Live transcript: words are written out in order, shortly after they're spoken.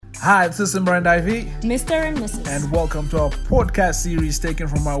Hi, this is Simba and Ivy. Mr. and Mrs. And welcome to our podcast series taken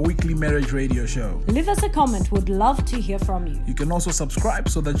from our weekly marriage radio show. Leave us a comment. We'd love to hear from you. You can also subscribe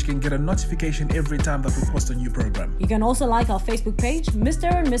so that you can get a notification every time that we post a new program. You can also like our Facebook page,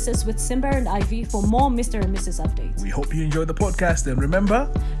 Mr. and Mrs. with Simba and Ivy, for more Mr. and Mrs. updates. We hope you enjoy the podcast, and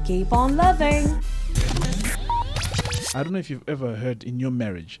remember, keep on loving. I don't know if you've ever heard in your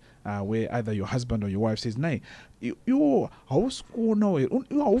marriage where either your husband or your wife says, "Nay, do you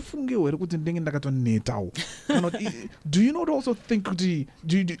not also think do you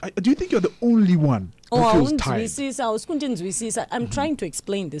think you're the only one who feels tired?" I'm trying to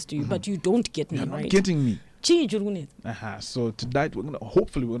explain this to you, but you don't get me. You're right? not getting me. Uh-huh. So tonight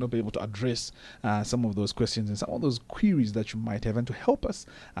hopefully we're going to be able to address some of those questions and some of those queries that you might have, and to help us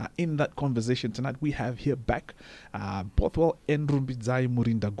in that conversation tonight we have here back Bothwell and Rumbidzai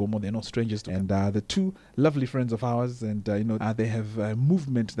Murinda Gomo. They're no strangers to, and the two lovely friends of ours, and they have a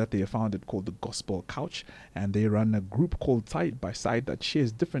movement that they have founded called the Gospel Couch, and they run a group called Side by Side that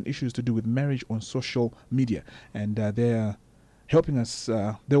shares different issues to do with marriage on social media, and they're helping us.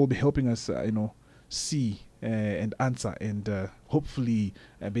 They will be helping us see and answer, and hopefully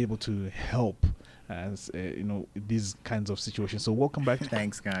be able to help as these kinds of situations. So welcome back.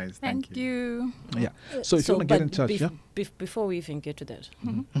 Thanks, guys. Thank you. Yeah. So if you want to get in touch, before we even get to that,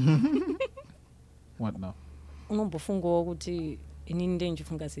 what now? unombofunga ukuthi inini nje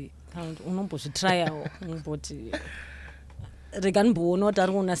ndifunga si count unombozvitryawo unomboti reganibona kuti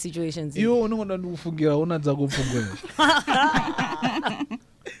ari kuona situations iwo unongoda ndikufungira unadza kufunga.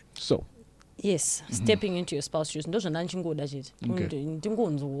 So yes, stepping into your spouse's shoes ndozvona ndichingoda chete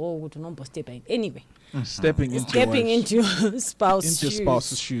ndingonzwawo kuti unombostepa in anyway. Stepping into your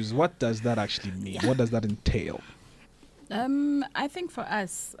spouse's shoes. What does that actually mean? What does that entail? I think for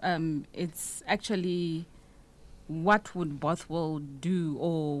us, it's actually what would Bothwell do,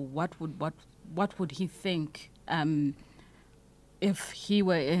 or what would he think if he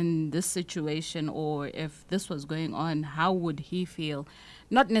were in this situation, or if this was going on, how would he feel?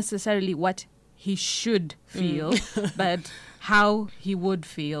 Not necessarily what he should feel, but how he would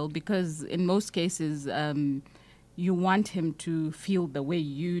feel, because in most cases, you want him to feel the way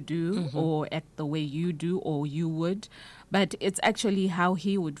you do, or act the way you do, or you would, but it's actually how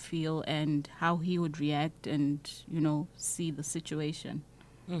he would feel and how he would react and, see the situation.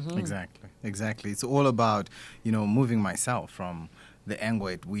 Exactly. It's all about, moving myself from the angle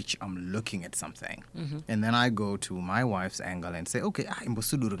at which I'm looking at something. And then I go to my wife's angle and say, okay, you're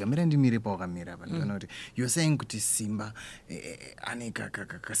saying kuti Simba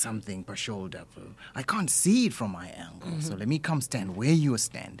anika something per shoulder. I can't see it from my angle. So let me come stand where you're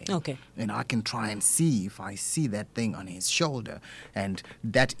standing. Okay. And I can try and see if I see that thing on his shoulder. And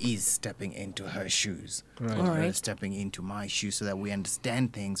that is stepping into her shoes. Right. Or All her right. stepping into my shoes, so that we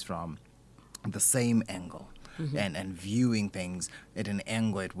understand things from the same angle. And viewing things at an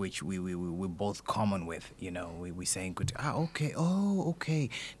angle at which we're both common with, we're saying, okay,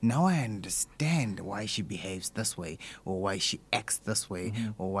 now I understand why she behaves this way, or why she acts this way,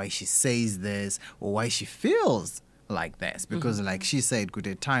 or why she says this, or why she feels like this. Because like she said,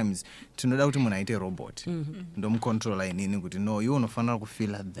 at times, to know that when I a robot, don't control no, you want to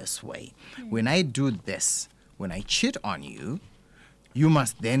feel this way. When I do this, when I cheat on you, you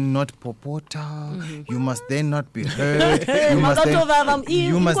must then not popota. You must then not be hurt. You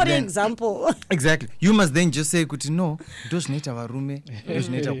must then example. Exactly. You must then just say, no, those neta varume, those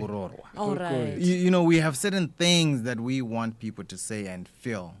neta kurorwa. All right. We have certain things that we want people to say and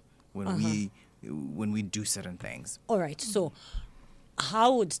feel when we do certain things. All right. So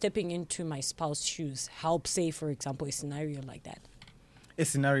how would stepping into my spouse's shoes help, say, for example, a scenario like that? A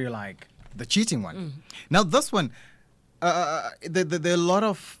scenario like the cheating one. Now, this one, there are a lot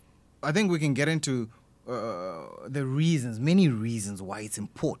of, I think we can get into the reasons, many reasons why it's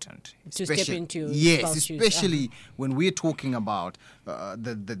important to step into spouse's shoes. Especially when we're talking about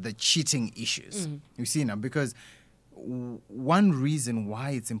the cheating issues. You see now, because one reason why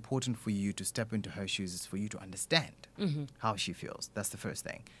it's important for you to step into her shoes is for you to understand how she feels. That's the first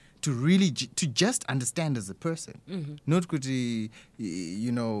thing. To really to just understand as a person, not kuti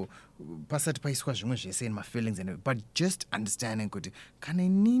pasat paiswa zvimwe zvese in my feelings but just understanding kuti kana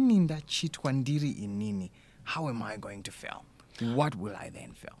inini ndachitwa ndiri inini, how am I going to feel? What will I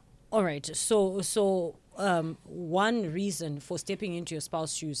then feel? All right. So one reason for stepping into your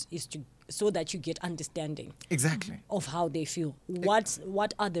spouse's shoes is so that you get understanding. Exactly. Of how they feel.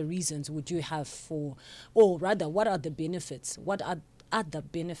 What other reasons would you have for, or rather, what are the benefits? What are the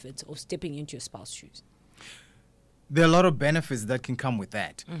benefits of stepping into your spouse's shoes? There are a lot of benefits that can come with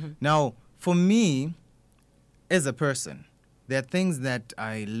that. Now, for me, as a person, There are things that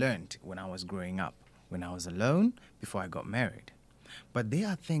I learned when I was growing up, when I was alone, before I got married. But there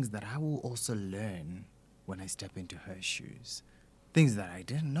are things that I will also learn when I step into her shoes. Things that I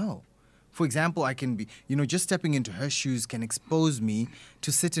didn't know. For example, I can be, just stepping into her shoes can expose me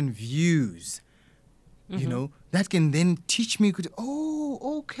to certain views. That can then teach me,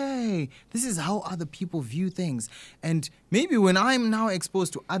 okay, this is how other people view things. And maybe when I'm now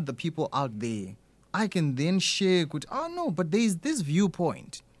exposed to other people out there, I can then share, but there's this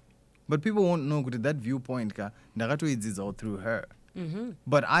viewpoint. But people won't know that viewpoint is all through her.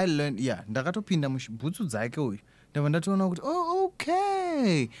 But I learned, ndakatopinda mubhutsu dzake uyu ndabva ndatoona kuti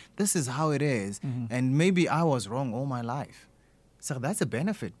okay, this is how it is. And maybe I was wrong all my life. So that's a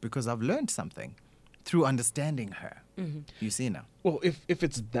benefit because I've learned something through understanding her. You see now. Well, if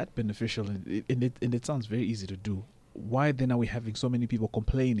it's that beneficial and it sounds very easy to do, why then are we having so many people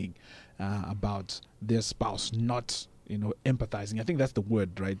complaining about their spouse not empathizing? I think that's the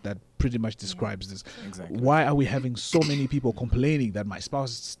word, right, that pretty much describes this. Exactly. Why are we having so many people complaining that my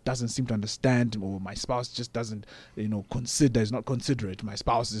spouse doesn't seem to understand, or my spouse just doesn't is not considerate, my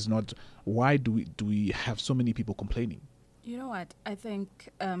spouse is not? Why do we have so many people complaining? You know what? I think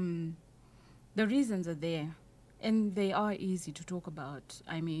the reasons are there, and they are easy to talk about.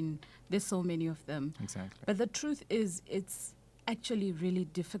 I mean, there's so many of them. Exactly. But the truth is, it's actually really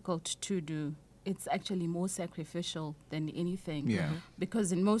difficult to do. It's actually more sacrificial than anything. Yeah.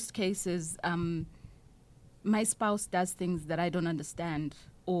 Because in most cases, my spouse does things that I don't understand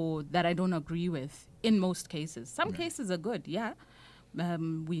or that I don't agree with. In most cases. Some cases are good, yeah.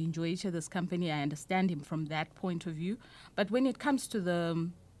 We enjoy each other's company. I understand him from that point of view. But when it comes to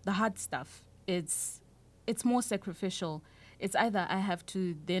the hard stuff, it's more sacrificial. It's either I have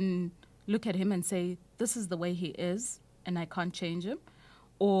to then look at him and say, this is the way he is, and I can't change him,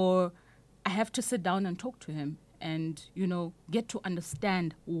 or I have to sit down and talk to him and, get to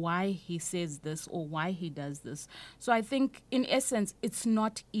understand why he says this or why he does this. So I think, in essence, it's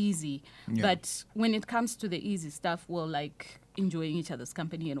not easy. Yeah. But when it comes to the easy stuff, well, like enjoying each other's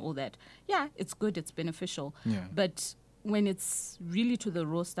company and all that, yeah, it's good, it's beneficial. Yeah. But when it's really to the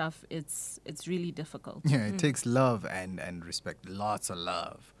raw stuff, it's really difficult. Yeah, it takes love and respect, lots of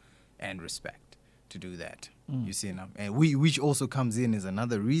love and respect to do that. You see now, and which also comes in as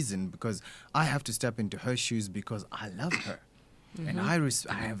another reason, because I have to step into her shoes because I love her, and I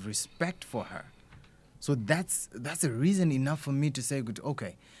have respect for her. So that's a reason enough for me to say,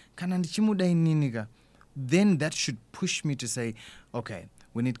 okay, kana ndichimudai nini ka? Then that should push me to say, okay,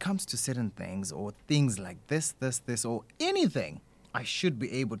 when it comes to certain things or things like this, or anything, I should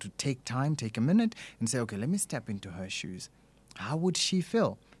be able to take a minute and say, okay, let me step into her shoes. How would she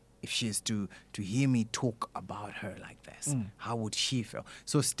feel if she is to hear me talk about her like this? How would she feel?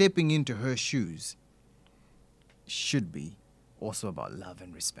 So stepping into her shoes should be also about love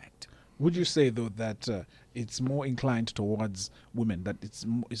and respect. Would you say, though, that it's more inclined towards women, that it's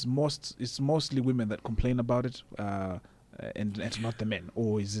mostly women that complain about it, and not the men,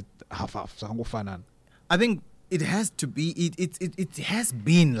 or is it half-half? I think it has to be. It has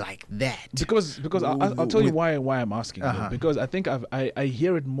been like that. Because I'll tell you why I'm asking. Though, because I think I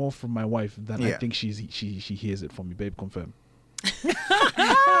hear it more from my wife than I think she hears it from me. Babe, confirm.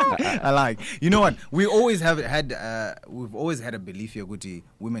 I like. You know what? We've always had a belief here, Guti,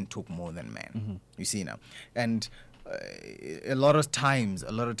 women talk more than men. You see now, and a lot of times,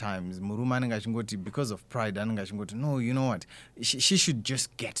 Muruma Ngashingoti, because of pride, no, you know what? She should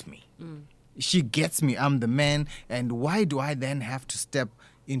just get me. She gets me. I'm the man, and why do I then have to step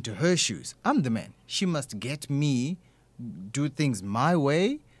into her shoes? I'm the man. She must get me, do things my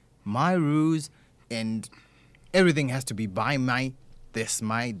way, my rules, and everything has to be by my this,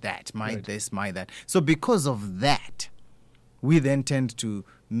 my that, my Right. this, my that. So because of that, we then tend to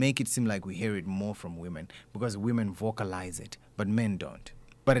make it seem like we hear it more from women because women vocalize it, but men don't.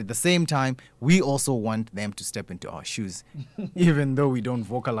 But at the same time, we also want them to step into our shoes, even though we don't I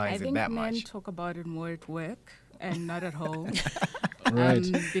vocalize it think that men much. talk about it more at work and not at home. Right.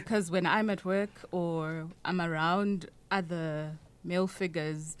 Because when I'm at work or I'm around other male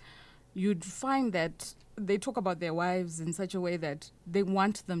figures, you'd find that they talk about their wives in such a way that they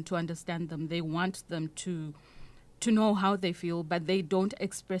want them to understand them. They want them to know how they feel, but they don't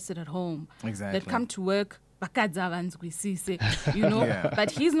express it at home. Exactly. They come to work, you know, Yeah. but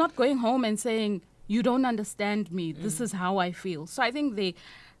he's not going home and saying, you don't understand me. This is how I feel. So I think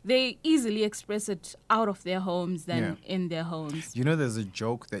they easily express it out of their homes than in their homes. You know, there's a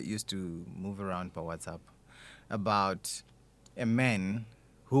joke that used to move around per WhatsApp about a man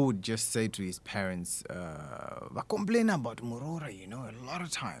who would just say to his parents, "Va complain about Murora, a lot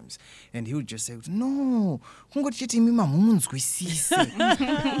of times," and he would just say, "No, you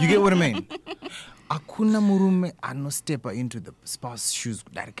get what I mean? Akuna murume ano step into the spouse's shoes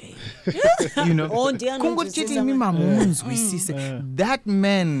darke. Oh, dear, no, That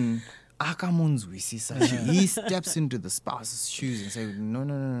man he steps into the spouse's shoes and says,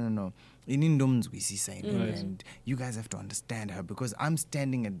 no. And you guys have to understand her because I'm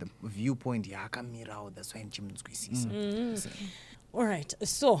standing at the viewpoint. That's why All right.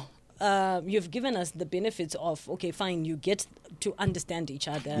 So you've given us the benefits of, okay, fine, you get to understand each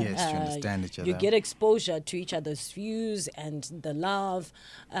other. Yes, to understand each other. You get exposure to each other's views and the love.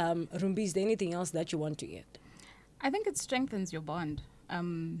 Rumbi, is there anything else that you want to add? I think it strengthens your bond.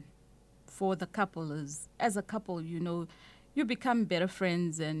 For the couple, as a couple, you become better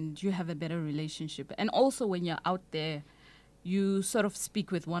friends and you have a better relationship. And also when you're out there, you sort of speak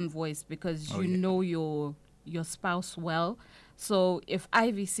with one voice because know your spouse well. So if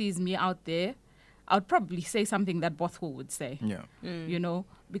Ivy sees me out there, I'd probably say something that Bothwell would say. Yeah.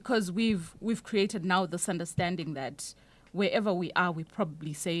 Because we've created now this understanding that wherever we are, we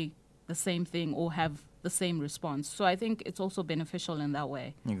probably say the same thing or have the same response. So I think it's also beneficial in that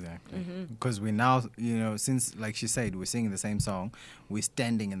way. Exactly. Because we now, since, like she said, we're singing the same song, we're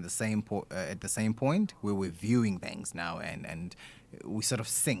standing in the same at the same point where we're viewing things now, and we sort of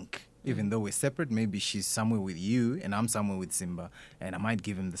sync. Even though we're separate, maybe she's somewhere with you and I'm somewhere with Simba, and I might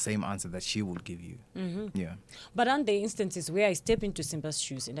give him the same answer that she would give you. Yeah. But aren't there instances where I step into Simba's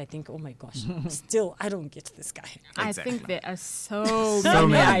shoes and I think, oh my gosh, still, I don't get this guy. I think there are so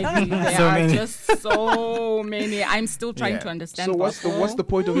many. There are just so many. I'm still trying to understand. So what's the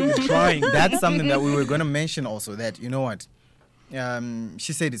point of even trying? That's something that we were going to mention also, that, you know what,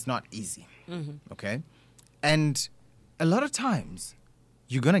 she said it's not easy. Okay? And a lot of times,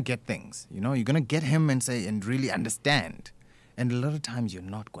 you're going to get things, you're going to get him and really understand. And a lot of times you're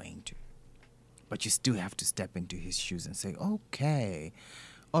not going to. But you still have to step into his shoes and say, okay,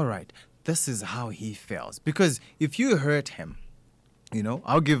 all right, this is how he feels. Because if you hurt him,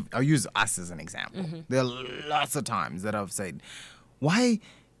 I'll use us as an example. There are lots of times that I've said, why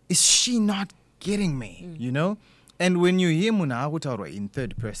is she not getting me? And when you hear Muna in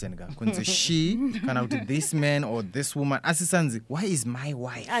third person, she, this man or this woman, why is my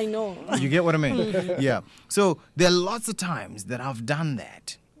wife? I know. You get what I mean? Yeah. So there are lots of times that I've done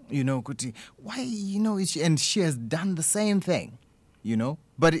that. Why, and she has done the same thing,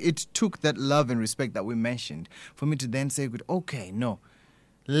 But it took that love and respect that we mentioned for me to then say, okay, no,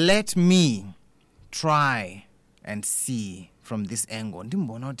 let me try and see from this angle. And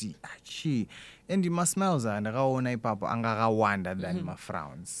my smiles are angagawanda than my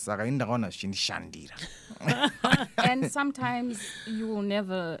frowns. And sometimes you will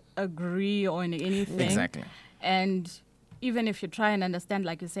never agree on anything. Exactly. And even if you try and understand,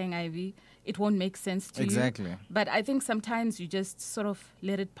 like you're saying, Ivy, it won't make sense to you. Exactly. But I think sometimes you just sort of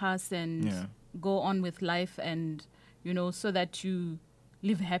let it pass and go on with life, and so that you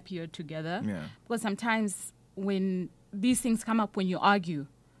live happier together. Yeah. Because sometimes when these things come up, when you argue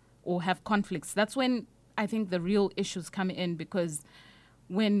or have conflicts, that's when I think the real issues come in, because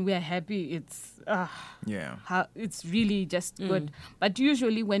when we're happy, it's it's really just good. But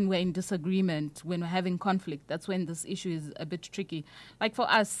usually when we're in disagreement, when we're having conflict, that's when this issue is a bit tricky. Like for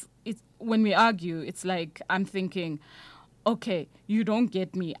us, when we argue, it's like I'm thinking, okay, you don't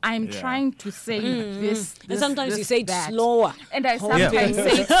get me. I'm trying to say this. And sometimes this, you say it that. slower. And I sometimes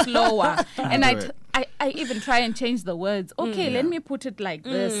say it slower. And I even try and change the words. Okay, let me put it like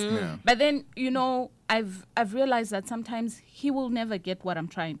this. Yeah. But then, I've realized that sometimes he will never get what I'm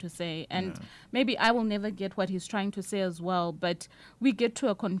trying to say. And maybe I will never get what he's trying to say as well. But we get to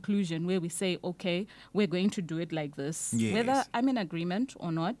a conclusion where we say, okay, we're going to do it like this. Yes. Whether I'm in agreement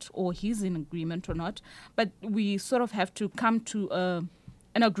or not, or he's in agreement or not. But we sort of have to come to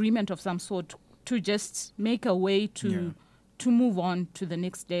an agreement of some sort to just make a way to move on to the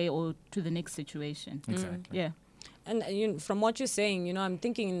next day or to the next situation. Exactly. Yeah. And from what you're saying, I'm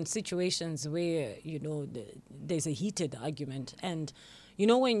thinking in situations where, there's a heated argument. And,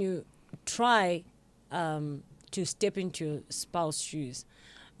 when you try to step into your spouse's shoes,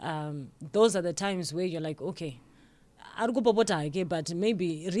 those are the times where you're like, okay, but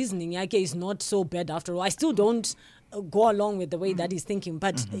maybe reasoning is not so bad after all. I still don't go along with the way that he's thinking,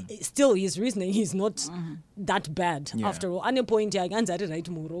 but still his reasoning is not that bad after all. At a point, right,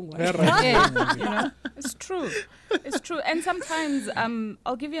 It's true. It's true. And sometimes,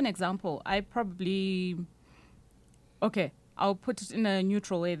 I'll give you an example. I'll put it in a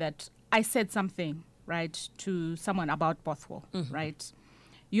neutral way that I said something, right, to someone about Bothwell, right?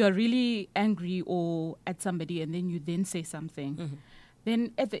 you are really angry or at somebody and then you then say something,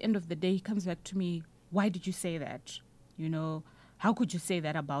 then at the end of the day, he comes back to me, why did you say that? You know, how could you say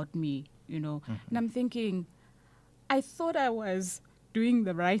that about me? You know, and I'm thinking, I thought I was doing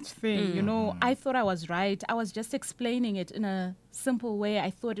the right thing. You know, I thought I was right. I was just explaining it in a simple way. I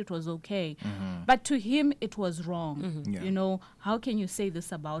thought it was okay. But to him, it was wrong. Yeah. You know, how can you say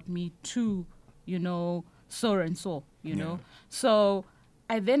this about me to, you know, so and so, you know? So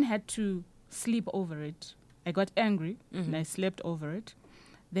I then had to sleep over it. I got angry and I slept over it.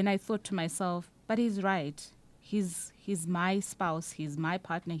 Then I thought to myself, but he's right. He's my spouse, he's my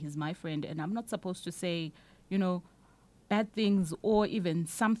partner, he's my friend, and I'm not supposed to say, you know, bad things or even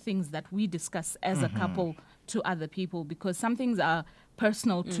some things that we discuss as a couple to other people, because some things are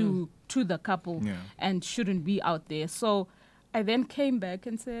personal to the couple and shouldn't be out there. So I then came back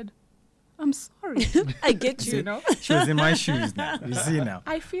and said, I'm sorry. I get you. You know, She was in my shoes now. You see now.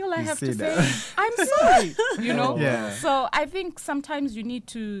 I feel I You have see to that. say, I'm sorry, you know? Yeah. So I think sometimes you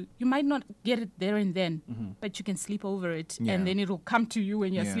might not get it there and then, but you can sleep over it Yeah. and then it'll come to you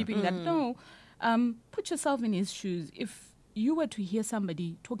when you're Yeah. sleeping that, no, put yourself in his shoes. If you were to hear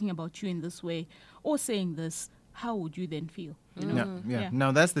somebody talking about you in this way or saying this, how would you then feel? You know? No, yeah. Yeah.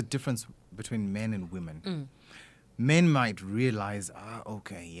 Now that's the difference between men and women. Men might realize,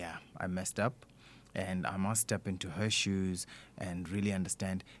 okay, yeah, I messed up, and I must step into her shoes and really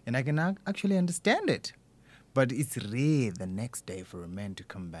understand. And I can actually understand it. But it's rare the next day for a man to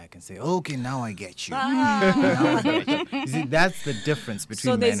come back and say, okay, now I get you. Now I get you. You see, that's the difference between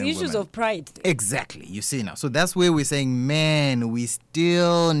So men there's and issues women. of pride. Exactly. You see now. So that's where we're saying, man, we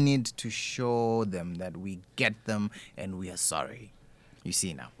still need to show them that we get them and we are sorry. You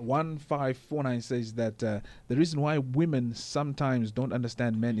see now. 1549 says that the reason why women sometimes don't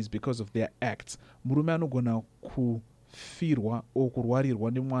understand men is because of their acts. Murume anogona kufirwa or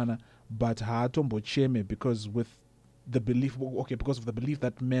kurwarirwa ndi mwana, but haatombocheme because with the belief, because of the belief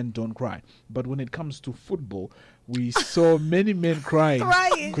that men don't cry. But when it comes to football, we saw many men crying.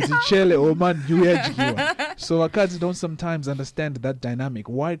 Kuti chele or man yuyajikiwa. So akadzi don't sometimes understand that dynamic.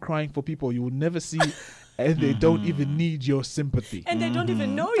 Why crying for people you will never see, and they don't even need your sympathy. And they don't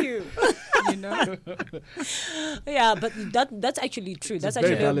even know you. You know? Yeah, but that's actually true. It's That's a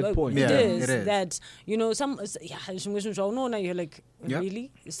very actually valid point. It Yeah, is it is. that, you know, you're like, Yeah.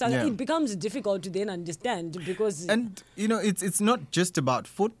 really? So Yeah. it becomes difficult to then understand because And you know, it's not just about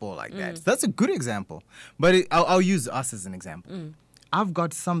football like that. That's a good example, but I'll use us as an example. I've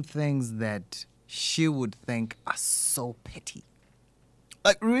got some things that she would think are so petty,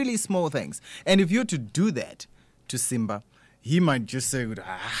 like really small things. And if you're to do that to Simba, he might just say,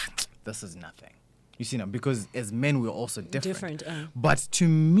 "This is nothing." You see now, because as men we're also different. But to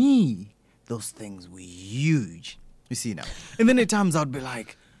me, those things were huge. You see now, and then at times I'd be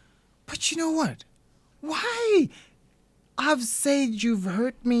like, "But you know what? Why? I've said you've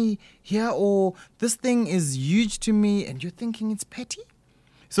hurt me here, or this thing is huge to me, and you're thinking it's petty."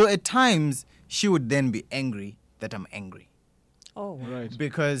 So at times, she would then be angry that I'm angry oh, Right.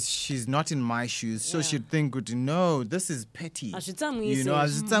 because she's not in my shoes. So Yeah. she'd think, no, this is petty. Ashitsamwise. You know,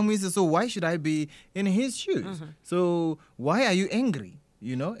 Ashitsamwise, so why should I be in his shoes? So why are you angry?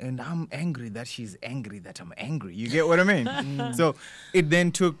 You know, and I'm angry that she's angry that I'm angry. You get what I mean? So it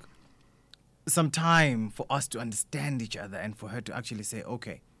then took some time for us to understand each other and for her to actually say,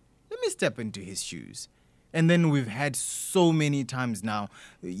 okay, let me step into his shoes. And then we've had so many times now,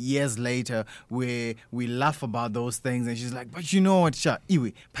 years later, where we laugh about those things, and she's like, "But you know what, Sha,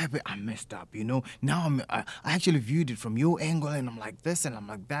 Iwe, Pepe, I messed up. You know, now I actually viewed it from your angle, and I'm like this, and I'm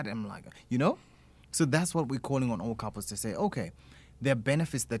like that, and I'm like, you know." So that's what we're calling on all couples to say, okay, there are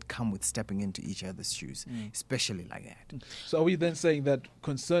benefits that come with stepping into each other's shoes, especially like that. So are we then saying that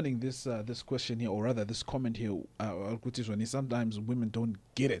concerning this this question here, or rather this comment here, sometimes women don't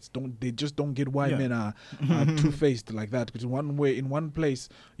get it. They just don't get why Yeah. men are two-faced like that. Because in one place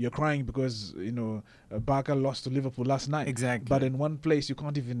you're crying because Barca lost to Liverpool last night. Exactly. But in one place you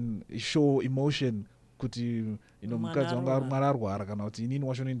can't even show emotion. Mukadzi wanga arwara kana kuti inini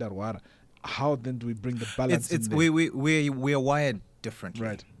wacho ndarwara. How then do we bring the balance It's in there? we're wired differently.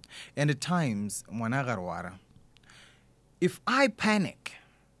 Right. And at times, mwanagarwara, if I panic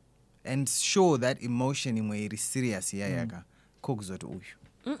and show that emotion in way serious, kokuzoti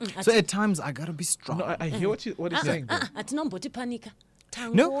uyu. So at times I gotta be strong. No, I hear what he's saying. though. atinomboti panika.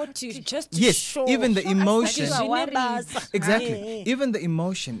 No, Just to yes, show. even the Show us that emotion. you are worried. Exactly. Even the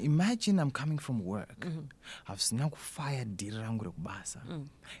emotion. Imagine I'm coming from work. I've now fired dirangu rekubasa,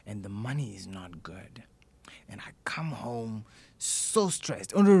 and the money is not good. And I come home so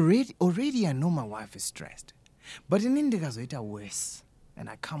stressed. And already I know my wife is stressed. But in Indigazoita worse. and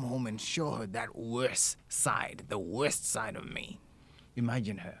I come home and show her that worst side, the worst side of me,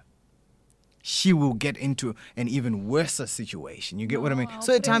 imagine her. She will get into an even worse situation. You get what I mean?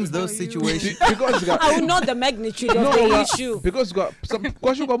 So at times those situations... Because I will know the magnitude of the issue. Because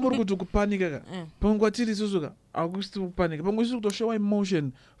kwasho kwamuri kuti kupanika ka pangwa tiri susuka akusti kupanika pangwa susu to show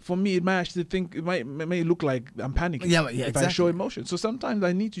emotion. For me it might actually think it may look like I'm panicking if exactly. I show emotion. So sometimes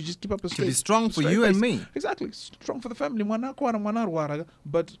I need to just keep up a straight, to be strong for straight you face. and me. Exactly, strong for the family.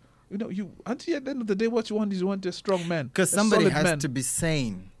 But you know, until at the end of the day, what you want is you want a strong man. Because somebody has man. to be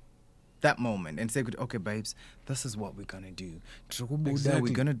sane that moment and say, okay, babes, this is what we're gonna do. Exactly.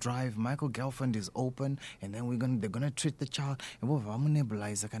 We're gonna drive. Michael's girlfriend is open, and then they're gonna treat the child. And we're gonna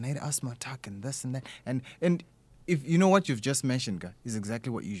nebulize, like an asthma attack, and this and that. And if you know what you've just mentioned, guy, is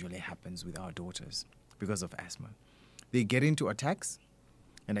exactly what usually happens with our daughters because of asthma. They get into attacks.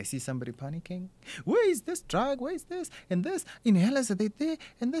 And I see somebody panicking. Where is this drug? Where is this? And this. Inhalers, are they there?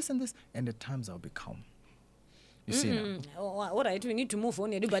 And this and this. And at times I'll be calm. You see now? All right, we need to move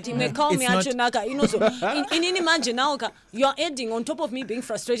on. But you may call me Achunaka. You know, so in imagine now, you're adding on top of me being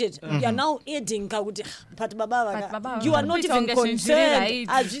frustrated. You're now adding. You are not even concerned.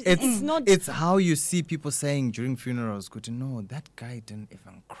 It's how you see people saying during funerals, good to know that guy didn't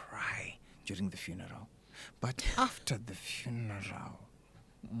even cry during the funeral. But after the funeral,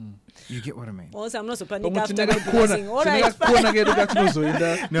 you get what I mean? Also, I'm not so panic after the blessing. All right.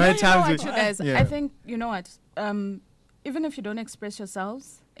 No, at times you guys, I think, you know what, even if you don't express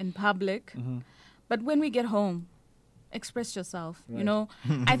yourselves in public, but when we get home, express yourself. Right. You know,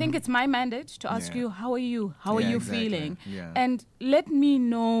 I think it's my mandate to ask you, how are you? How are you feeling? Yeah. And let me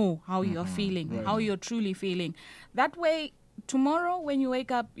know how you're feeling, how you're truly feeling. That way, tomorrow when you wake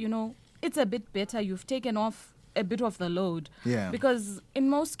up, you know, it's a bit better. You've taken off a bit of the load. Yeah. Because in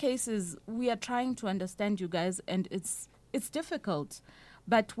most cases, we are trying to understand you guys, and it's difficult.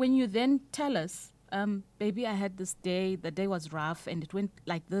 But when you then tell us, baby, I had this day, the day was rough, and it went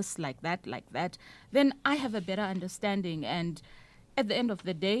like this, like that, then I have a better understanding. And at the end of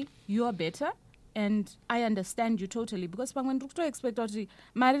the day, you are better, and I understand you totally. Because when you expect to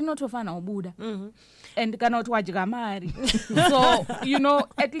mari not ofana obuda, and cannot wajga mari. So, you know,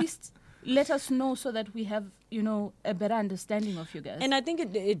 at least let us know so that we have, you know, a better understanding of you guys. And I think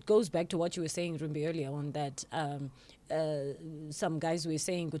it goes back to what you were saying, Rumbi, earlier on, that some guys were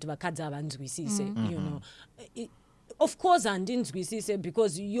saying, you know. Of course,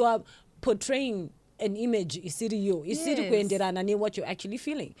 because you are portraying an image, isiri what you're actually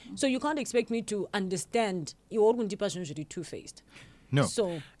feeling. So you can't expect me to understand you're two-faced. No,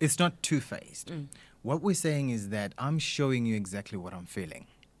 so it's not two-faced. What we're saying is that I'm showing you exactly what I'm feeling.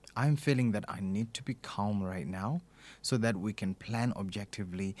 I'm feeling that I need to be calm right now so that we can plan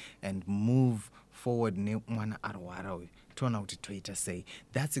objectively and move forward. Say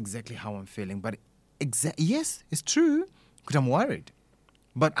that's exactly how I'm feeling. But yes, it's true because I'm worried.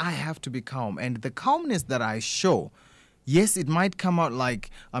 But I have to be calm. And the calmness that I show, yes, it might come out like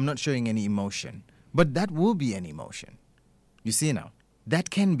I'm not showing any emotion. But that will be an emotion. You see now?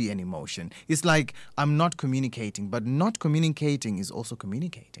 That can be an emotion. It's like I'm not communicating, but not communicating is also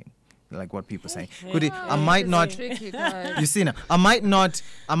communicating, like what people say. I might not. You see now, I might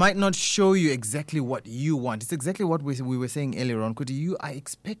not show you exactly what you want. It's exactly what we were saying earlier on. You are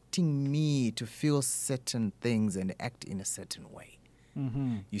expecting me to feel certain things and act in a certain way.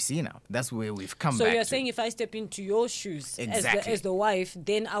 You see now, that's where we've come back. So you're saying if I step into your shoes as the wife,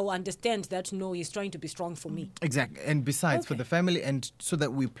 then I will understand that no, he's trying to be strong for me. Exactly. And besides, for the family, and so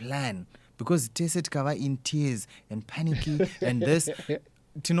that we plan, because Teset Kava in tears and panicky and this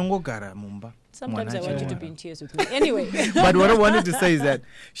Tinongogara Mumba. Sometimes I want you to be in tears with me. Anyway. But what I wanted to say is that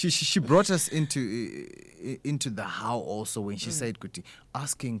she brought us into the how also when she said, Kuti,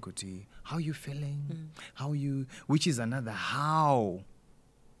 asking Kuti, how you feeling? How you, which is another how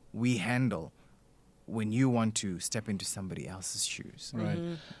we handle when you want to step into somebody else's shoes. Right.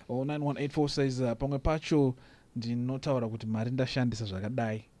 9184 says, Pongwe pacho ndinotaura kuti mari ndashandisa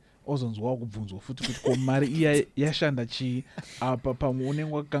zvakadai. Ozonzwa kubvunzwa futi kuti ko mari iya yashanda chi apa pamwe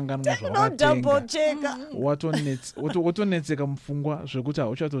unenge wakanganwa zvawakatenga watonetseka mupfungwa zvekuti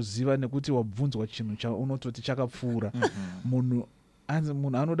hauchatoziva nekuti wabvunzwa chinhu chaunototi chakapfuura. Munhu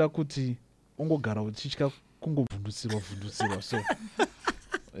anoda kuti ungogara uchitya kungobvundutsirwa. So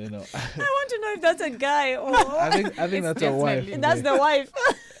you know, I want to know if that's a guy or I think that's a wife. That's the wife.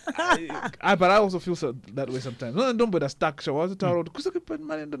 But I also feel that way sometimes. No, don't put a stack show. I was told,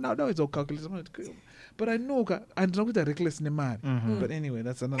 now it's all calculated. But I know I'm not with a reckless man. But anyway,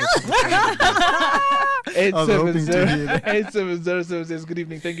 that's another. 8707 says, good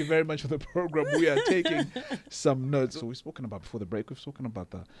evening. Thank you very much for the program. We are taking some notes. So we've spoken about before the break. We've spoken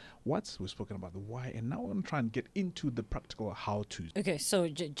about the what's. We've spoken about the why. And now we're going to try and get into the practical how-to. Okay, so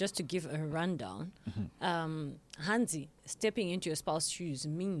just to give a rundown, Hansi, stepping into your spouse's shoes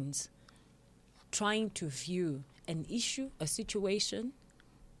means trying to view an issue, a situation,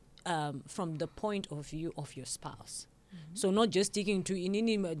 from the point of view of your spouse. So not just sticking to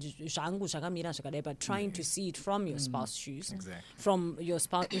but trying to see it from your spouse's shoes, from your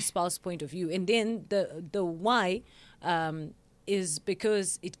spouse point of view. And then the why is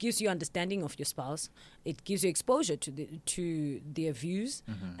because it gives you understanding of your spouse. It gives you exposure to their views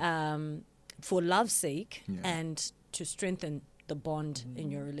for love's sake and to strengthen the bond in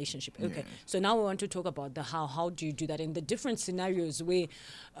your relationship. Okay, so now we want to talk about the how. How do you do that in the different scenarios where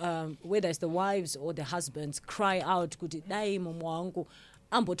whether it's the wives or the husbands cry out,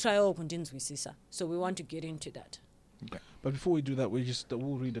 so we want to get into that. Okay. But before we do that,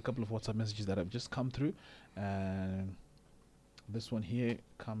 we'll read a couple of WhatsApp messages that have just come through. This one here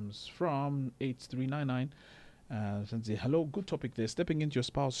comes from 8399. Say, hello, good topic there. Stepping into your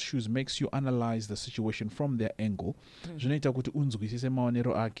spouse's shoes makes you analyze the situation from their angle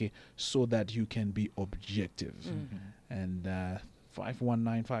so that you can be objective. And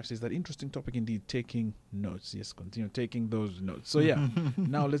 5195 says that interesting topic indeed, taking notes. Yes, continue taking those notes. So yeah,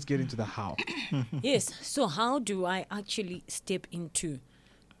 now let's get into the how. Yes, so how do I actually step into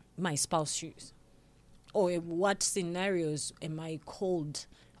my spouse's shoes? Or what scenarios am I called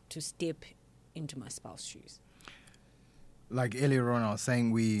to step into my spouse's shoes? Like earlier on, I was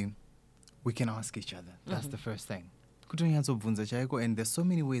saying we can ask each other. That's the first thing. And there's so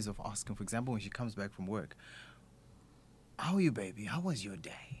many ways of asking. For example, when she comes back from work, how are you, baby? How was your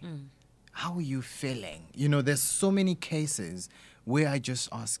day? How are you feeling? You know, there's so many cases where I just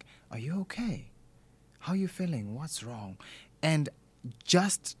ask, are you okay? How are you feeling? What's wrong? And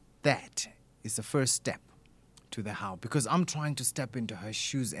just that is the first step to the how, because I'm trying to step into her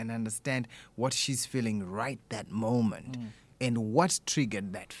shoes and understand what she's feeling right that moment and what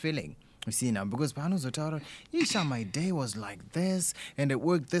triggered that feeling. You see now, because Pano Zotaro, Isha, my day was like this, and at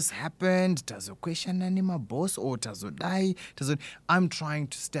work this happened. Does a question anima boss or does it die? I'm trying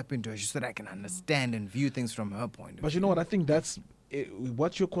to step into her shoes so that I can understand and view things from her point of view. But you know what? I think that's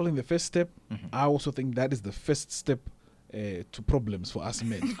what you're calling the first step. I also think that is the first step to problems for us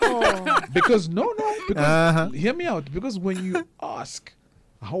men. Because hear me out, because when you ask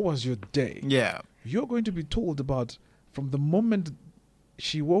how was your day, you're going to be told about from the moment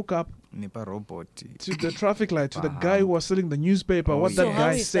she woke up to the traffic light, to the guy who was selling the newspaper, what that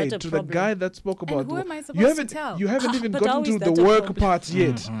guy said, to the guy that spoke about. And who am I supposed to tell? You haven't even gotten to the work part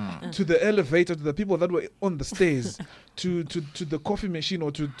yet, to the elevator, to the people that were on the stairs, to the coffee machine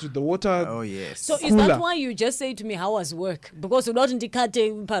or to the water. Oh yes. So is that why you just say to me, how was work? Because you don't indicate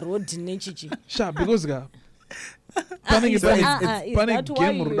parod nechichi. Sure, because So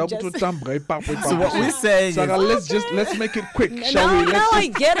what we say is, let's make it quick, shall we? Now I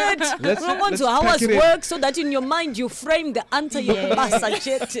get it. Let's how was work, so that in your mind you frame the answer you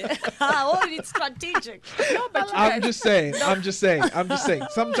it's strategic. No, but I'm just saying.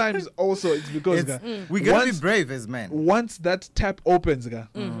 Sometimes also it's because we gotta be brave as men. Once that tap opens, No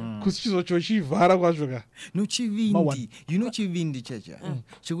chivindi, you know chivindi chacha.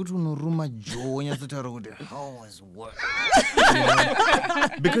 Chikutu no ruma jonya zotarokuti how was work.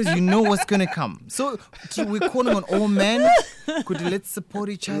 Because you know what's gonna come. So we're calling on all men. Let's support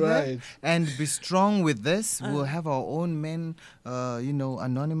each other and be strong with this. We'll have our own men,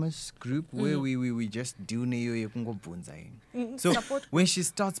 anonymous group where we just do neyo. So when she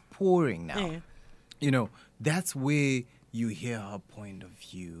starts pouring now, that's where you hear her point of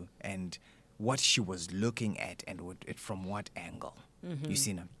view and what she was looking at and from what angle. You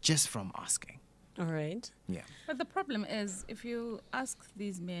see now, just from asking. All right. Yeah. But the problem is, if you ask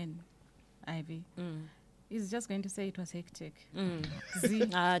these men, Ivy, he's just going to say it was hectic.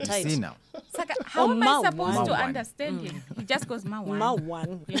 Tight. See now. Saka, how am I supposed to understand him? He just goes, ma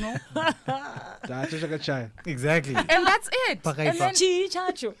one. You know? Exactly. And that's it. And then, You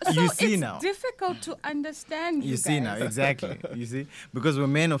see it's now. difficult to understand You see now, exactly. You see, because we're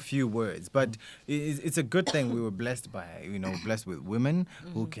men of few words, but it's a good thing we were blessed blessed with women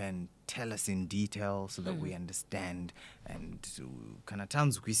who can tell us in detail so that we understand and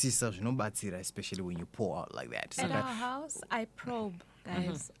especially when you pour out like that. At our house, I probe,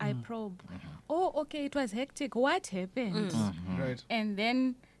 guys. I probe. Oh, okay, it was hectic. What happened? Right. And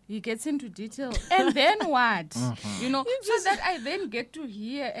then he gets into detail, and then what? Mm-hmm. You know, so that I then get to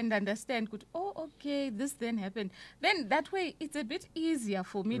hear and understand. Good, oh, okay, this then happened. Then that way, it's a bit easier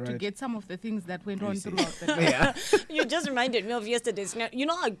for me to Right. get some of the things that went on see. throughout the day. Yeah. You just reminded me of yesterday's. You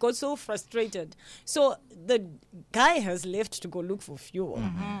know, I got so frustrated. So the guy has left to go look for fuel.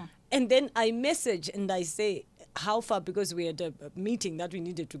 And then I message and I say, how far? Because we had a meeting that we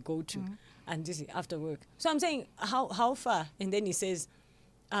needed to go to. And this is after work. So I'm saying, how far? And then he says,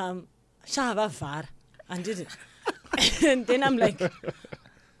 Shava Var. And did it. And then I'm like,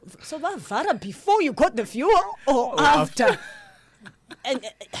 so Vara before you got the fuel or after? And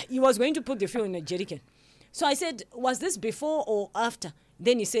he was going to put the fuel in a jerrycan. So I said, was this before or after?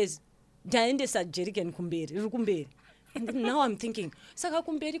 Then he says, Daendesa jerrycan kumberi. And then now I'm thinking, saka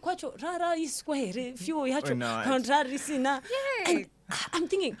kumberi kwacho rara iskwere fuel yacho no, rara isina. And I'm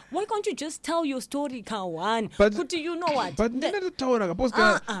thinking, why can't you just tell your story, Kawan? But- Kuti, you know what? But The- ndinatotaura post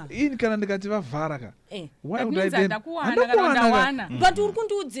ini kana ndikati vavhara ka Eh. why That would I means then ndakuwana Handakuwana kana ka. ndawana. But uri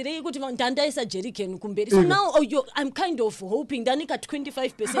kundiudzirei kuti ndandaisa jerrycan kumberi. So now I'm kind of hoping ndanika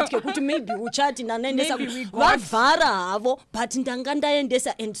 25% kekuti maybe uchati ndanaendesa Maybe we got- vavhara havo but ndanga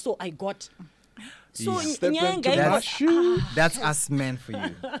ndaendesa and so I got. So Step nyaya into inga my iko- shoe. That's us men for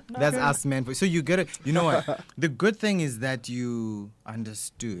you. That's us men for you. So you get it. You know what? The good thing is that you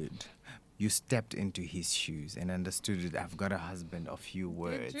understood. You stepped into his shoes and understood that I've got a husband of few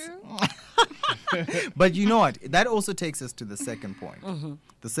words. But you know what? That also takes us to the second point.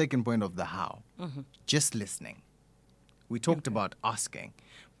 The second point of the how. Just listening. We talked about asking,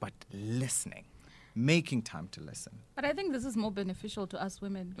 but listening. Making time to listen. But I think this is more beneficial to us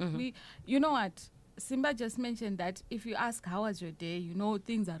women. We, you know what? Simba just mentioned that if you ask how was your day, you know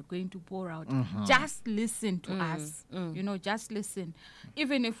things are going to pour out. Just listen to us. You know, just listen.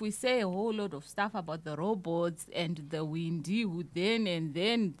 Even if we say a whole lot of stuff about the robots and the windy who then and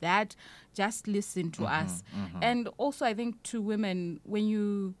then that, just listen to us. And also I think to women, when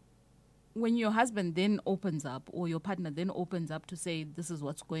your husband then opens up or your partner then opens up to say this is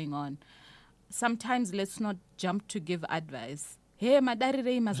what's going on, sometimes let's not jump to give advice. Hey,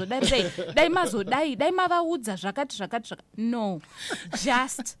 madarirei mazodarirei dai mazodai dai mavaudza zvakati. No,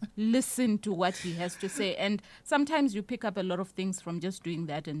 just listen to what he has to say, and sometimes you pick up a lot of things from just doing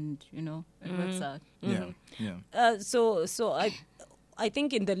that, and you know it works out. Yeah. So I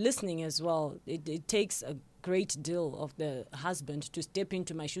think in the listening as well, it takes a great deal of the husband to step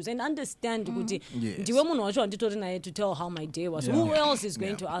into my shoes and understand kuti Yes. ndiwe munhu wacho wanditori naye to tell how my day was. Who else is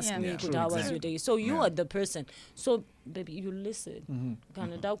going to ask Yeah. me Yeah. kuti True, how was exactly. your day? So you Yeah. are the person. So baby, you listen.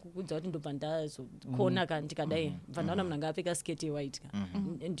 Kana ndakukudza kuti ndobva ndazokona kana ndikadai bva ndaona munhu anga apfeka sketi white ka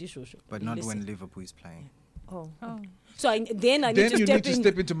ndizvozvo. But You not listen. when Liverpool is playing. Oh. Oh. So then I need Then to you step need to in.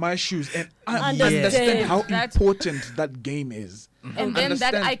 step into my shoes and Understand understand how that- important that game is. And then that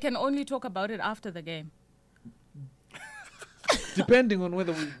Understand. I can only talk about it after the game. Depending on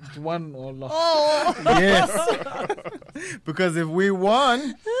whether we won or lost. Yes. Because if we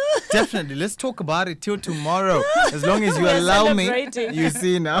won, definitely let's talk about it till tomorrow. As long as you We're allow me. celebrating. You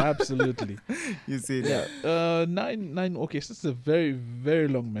see now. Absolutely. You see Yeah. now. Nine. Okay, so this is a very, very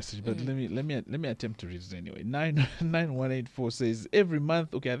long message, but let me attempt to read it anyway. 99184 says every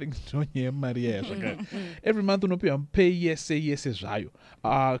month. Okay, I think Tonya Maria. Every month unopiwa pay yes zvayo.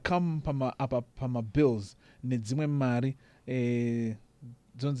 Come pama bills nedzimwe mari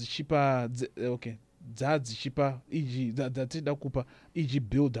dzonzishipa okay dzadzishipa iji dzatida kupa iji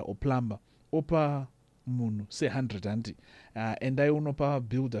builder or plumber opa munhu say 100 handi endai unopa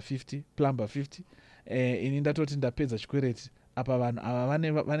builder 50 plumber 50 ini ndatoti ndapedza chikwereti apa vanhu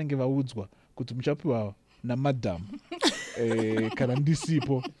ava vanenge vaudzwa kuti muchapiwa namadam kana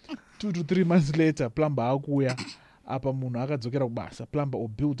ndisipo 2 to 3 months later plumber akuuya apa munhu akadzokera kubasa plumber or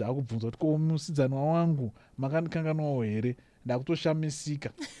builder akubvunza kuti ko musidzanwa wangu makandikanganwawo here ndakutoshamisika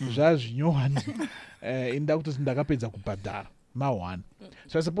zvazvinyowani ini ndakutoti ndakapedza kubhadhara ma1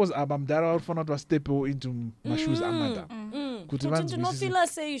 so I suppose aba mudhara varikufanira kuti vastepewo into mashoes amadam kuti kuti vanzwisise ndinofila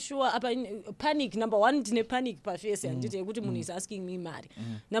sei sure apa panic. Number one, ndine panic pafese handiti yekuti munhu is asking me mari.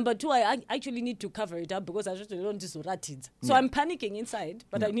 Number two, I actually need to cover it up because azvotodero ndizoratidza. So I'm panicking inside,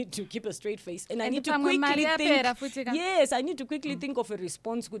 but I need to keep a straight face and I And need to pamwe mari quickly yapera futi think. ka- Yes, I need to quickly think of a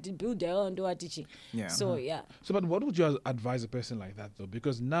response kuti build ndo atichi. Yeah. So yeah. So, but what would you advise a person like that though?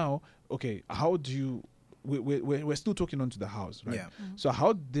 Because now, okay, how do you? We're still talking onto the house, right? Yeah. So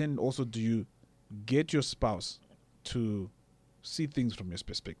how then also do you get your spouse to see things from your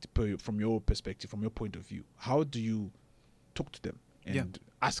perspective, from your perspective, from your point of view? How do you talk to them and Yeah.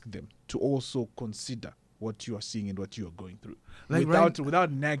 ask them to also consider what you are seeing and what you are going through, Like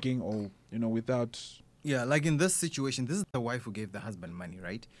without nagging or without Yeah, like in this situation, this is the wife who gave the husband money,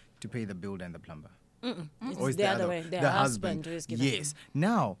 right? To pay the builder and the plumber. It's Or is the other way. The husband who is giving. Yes.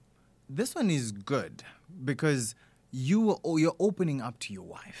 Now, this one is good because you're opening up to your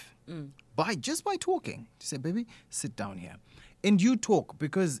wife by talking. To say, baby, sit down here. And you talk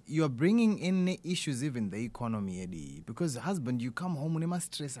because you're bringing in issues, even the economy, Eddie. Because husband, you come home and you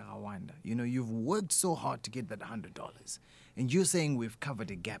must stress awanda. You know, you've worked so hard to get that $100. And you're saying we've covered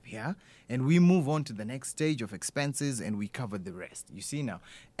a gap here and we move on to the next stage of expenses and we cover the rest. You see now?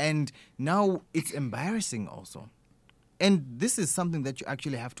 And now it's embarrassing also. And this is something that you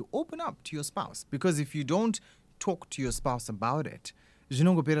actually have to open up to your spouse. Because if you don't talk to your spouse about it,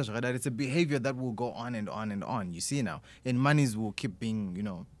 it's a behavior that will go on and on and on. You see now? And monies will keep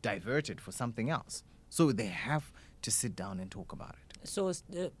being, diverted for something else. So they have to sit down and talk about it. So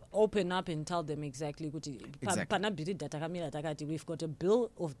open up and tell them exactly. We've got a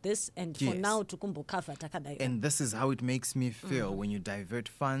bill of this, and for Yes. now to kumbo cover takadai. And this is how it makes me feel when you divert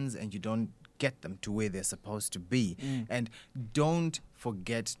funds and you don't get them to where they're supposed to be. And don't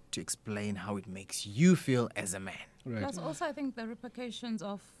forget to explain how it makes you feel as a man. Right. Plus, also, I think the repercussions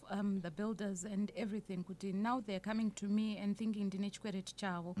of the builders and everything. Now they're coming to me and thinking,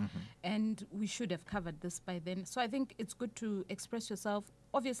 and we should have covered this by then. So I think it's good to express yourself,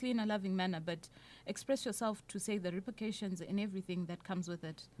 obviously in a loving manner, but express yourself to say the repercussions and everything that comes with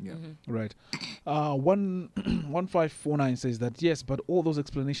it. Yeah. Right. 1549 says that yes, but all those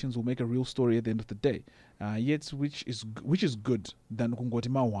explanations will make a real story at the end of the day. Yet, which is good than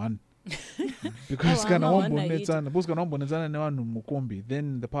kungotima one. Because then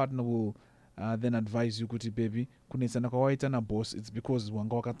the partner will then advise you, kuti baby, kunetsana kawaita na boss. It's because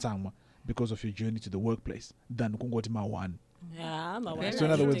because of your journey to the workplace. Than kungotima one. Yeah, So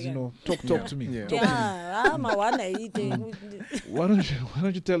in other words, talk to me. Yeah. Why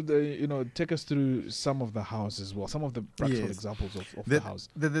don't you tell take us through some of the house as well, some of the practical Yes. examples of the house.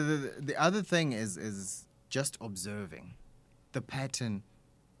 The other thing is just observing the pattern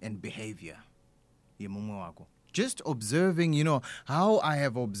and behavior. Just observing, how I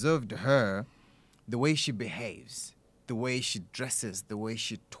have observed her, the way she behaves, the way she dresses, the way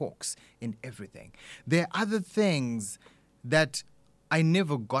she talks, and everything. There are other things that I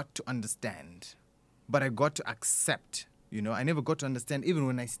never got to understand, but I got to accept. I never got to understand even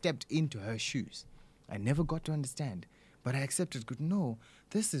when I stepped into her shoes. I never got to understand, but I accepted. Good, no,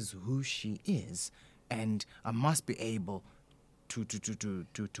 this is who she is, and I must be able to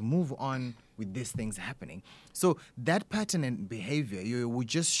move on with these things happening. So that pattern and behavior will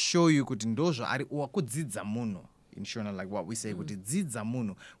just show you kuti ndozvo ari wakudzidza munhu. In Shona, like what we say, kuti dzidza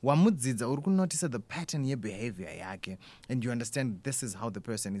munhu wamudzidza uri kunotice the pattern ye behavior yake, and you understand this is how the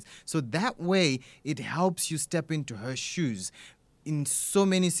person is. So that way it helps you step into her shoes in so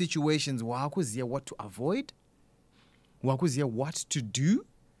many situations. Wakuziya what to avoid, wakuziya what to do,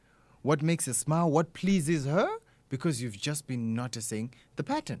 what makes her smile, what pleases her, because you've just been noticing the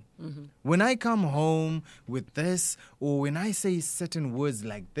pattern. When I come home with this, or when I say certain words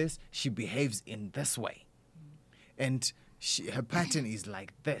like this, she behaves in this way. And her pattern is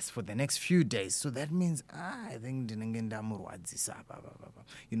like this for the next few days. So that means, I think,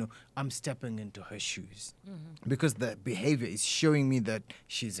 I'm stepping into her shoes. Because the behavior is showing me that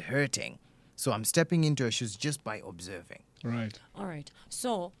she's hurting. So I'm stepping into her shoes just by observing. Right. All right.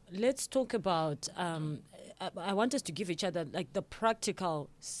 So let's talk about. I want us to give each other like the practical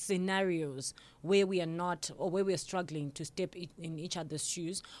scenarios where we are not, or where we are struggling to step in each other's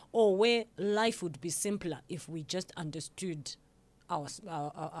shoes, or where life would be simpler if we just understood our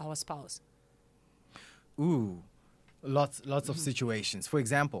spouse. Ooh, lots of situations. For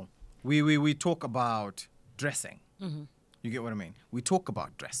example, we talk about dressing. You get what I mean? We talk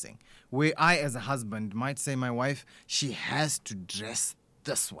about dressing. Where I, as a husband, might say, my wife, she has to dress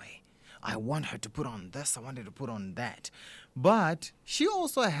this way. I want her to put on this. I want her to put on that. But she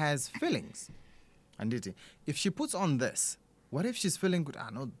also has feelings. And if she puts on this, what if she's feeling good?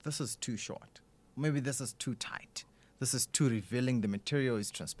 No, this is too short. Maybe this is too tight. This is too revealing. The material is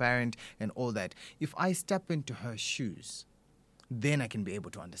transparent and all that. If I step into her shoes, then I can be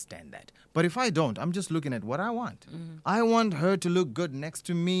able to understand that. But if I don't, I'm just looking at what I want. I want her to look good next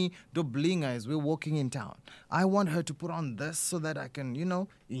to me, do blinga as we're walking in town. I want her to put on this so that I can,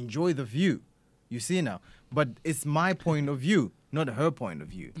 enjoy the view. You see now? But it's my point of view, not her point of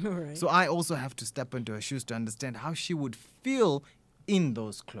view. Right. So I also have to step into her shoes to understand how she would feel in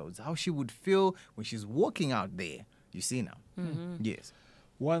those clothes, how she would feel when she's walking out there. You see now? Yes.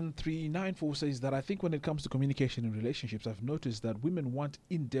 1394 says that I think when it comes to communication in relationships, I've noticed that women want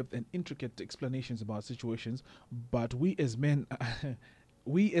in-depth and intricate explanations about situations, but we as men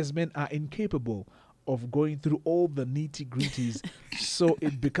are incapable of going through all the nitty gritties, so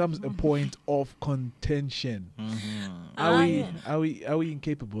it becomes a point of contention. Are we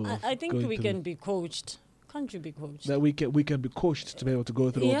incapable? I think going we through? can be coached. Can't you be coached? That we can be coached to be able to go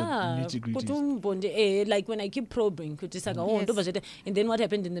through all the nitty kuti gritties. umbonde, like when I keep probing kuti saka Yes. ndobva zvaita, and then what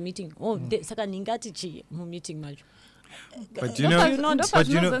happened in the meeting, saka ndingati chi mumeeting macho. But you know, but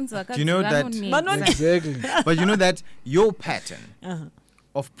you know that, Exactly. but you know that your pattern Uh-huh.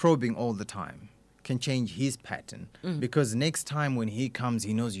 of probing all the time can change his pattern Mm. because next time when he comes,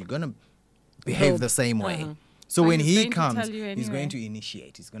 he knows you're gonna behave the same way. Uh-huh. So But when he's he going to comes, tell you he's going anyway. to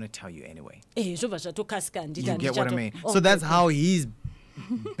initiate. He's going to tell you anyway. Zvobva zvatokasika You handiti get what I mean? Oh, So that's okay. how his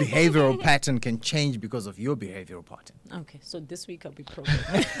behavioral pattern can change because of your behavioral pattern. Okay, so this week I'll be probing.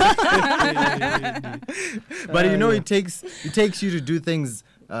 But you know, it takes you to do things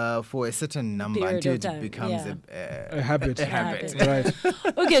for a certain number Period until of it time, becomes yeah. A habit. A habit. Right.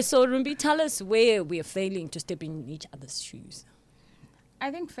 Okay, so Rumbi, tell us where we are failing to step in each other's shoes.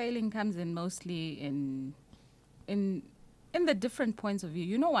 I think failing comes in mostly in the different points of view.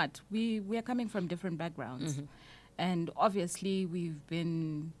 You know what? We are coming from different backgrounds. And obviously we've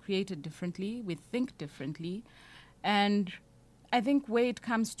been created differently. We think differently. And I think where it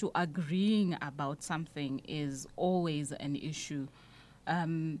comes to agreeing about something is always an issue.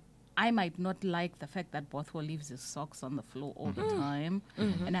 I might not like the fact that Bothwell leaves his socks on the floor all the time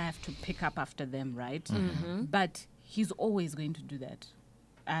and I have to pick up after them, right? But he's always going to do that.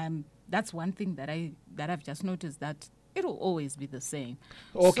 That's one thing that I've just noticed, that it will always be the same.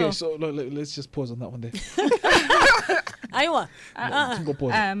 Okay, so let's just pause on that one there. Aiwa. Single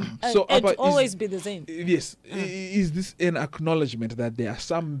pause. So Abba, it always be the same. Yes. Is this an acknowledgement that there are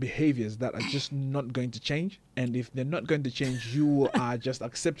some behaviors that are just not going to change? And if they're not going to change, you are just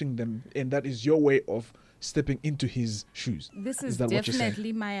accepting them, and that is your way of stepping into his shoes. This is that what you're saying?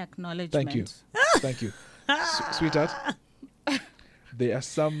 definitely my acknowledgement. Thank you. Thank you. Sweetheart, there are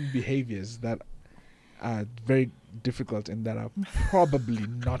some behaviors that are very difficult and that are probably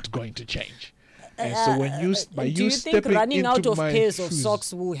not going to change. And so when you by Do you you think stepping running into out of my pairs of shoes-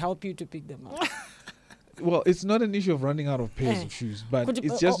 socks will help you to pick them up? Well, it's not an issue of running out of pairs of shoes, but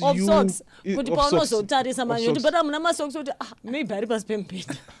it's just of you socks. of Kuti socks. paunozotarisa Of manje socks. but amuna masocks kuti maybe ari pasi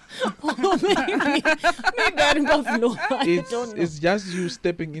pembhedha. Or maybe ari pafloor. I don't know. It's just you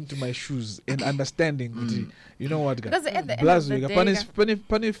stepping into my shoes and understanding kuti, you know what, guys, Because at the end of the day,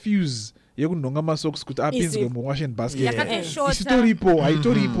 pane fuse yekunhonga masocks kuti apinzwe muwashing basket. yakati shorter. Isitoripo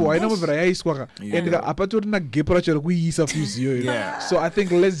haina mavhara yaiswa ka Yeah. and hapatori na gap racho rekuiisa fuse iyoyo. Yeah. So I think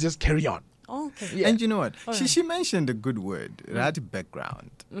let's just carry on. Okay. And you know what? She mentioned a good word, right?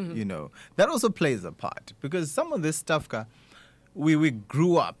 Background. You know, that also plays a part because some of this stuff, we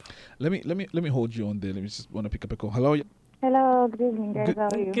grew up. Let me hold you on there. Let me just want to pick up a call. Hello. Hello, good evening, guys. Good- How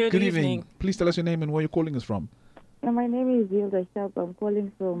are you? Good evening. Please tell us your name and where you're calling us from. My name is Hilda Sharp. I'm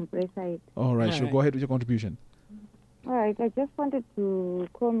calling from Braeside. All right, All sure. right. Go ahead with your contribution. All right, I just wanted to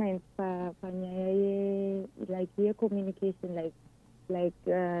comment like your communication, like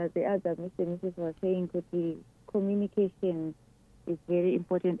the other Mr. and Mrs. was saying, kuti communication is very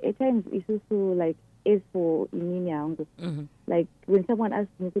important. At times, it's also like as for inini yangu. Like when someone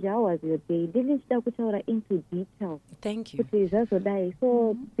asks me, kuti, how was your day? Didn't you kutaura into detail? Thank you. Kuti zvazodai.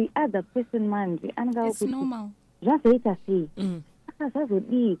 So the other person manje anga It's normal. zvazoita sei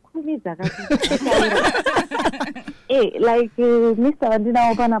zvazodii kumi dzakati like Mr.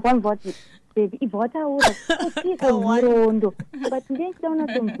 Wandinawo panapa anobva kuti baby ibva wataura kutika murondo but ndiye ndichida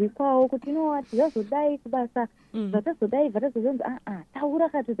unatsobvikawo kuti inowati zvazodai kubasa zvatazodai zvatazozonzi taura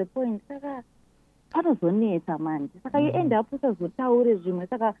ka to the point saka panozonetsa manje saka you end up usazotaure zvimwe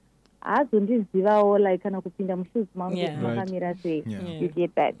saka haazondizivawo like kana kupinda mushoes mangu Yeah. kuti makamira sei Yeah. you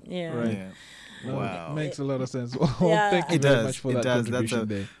get that. Yeah. Right. Yeah. No, Wow. makes a lot of sense. Yeah. Thank you It very does. much for It that does. That's contribution a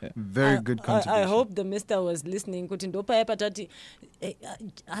there. Yeah. very good contribution. I hope the mister was listening kuti ndopaya patati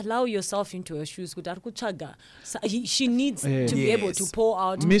allow yourself into her shoes kuti ari kutsvaga she needs Yeah. to be able Yes. to pour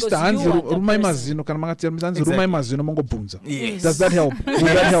out Mr. because Hanzi, you are the rumai person. mazino kana makatira Mr. Hanzi Exactly. rumai mazino mongobvunza. Yes. Does that help? Will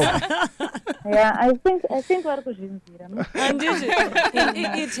that help? Yeah, I think vari kuzvinzira. And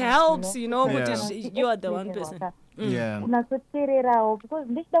it helps, you know, Yeah. kuti you are the one person. Yeah. Kunatsoteererawo because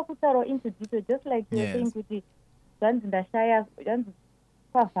ndichida kutaurawo into detail just like you were Yes. saying kuti zvanzi ndashaya zvanzi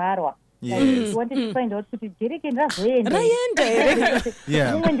kwavharwa. Yes. You wanted to find out kuti jereke ndazoenda. Raenda here.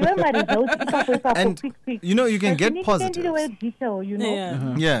 Yeah. Mumwe ndiwe maresult ipapo And quick. you know, you can get Ndiri positives. detail, you know.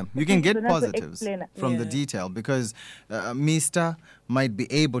 Yeah. Yeah, you can get So that's to positives explain. from the Yeah. detail because Mr. might be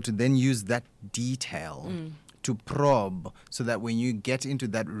able to then use that detail to probe so that when you get into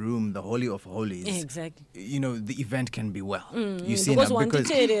that room, the Holy of Holies, Exactly. you know, the event can be well. You see because now,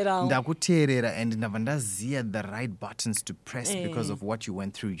 wanditeerera. ndakuteerera and ndavandaziya the right buttons to press because of what you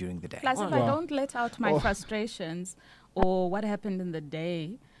went through during the day. Plus, if I don't let out my frustrations or what happened in the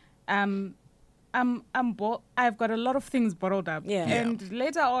day, I've got a lot of things bottled up. Yeah. And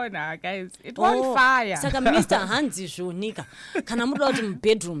later on, guys, it won't fire. Saka Mr. Hanzi zvonika kana muda kuti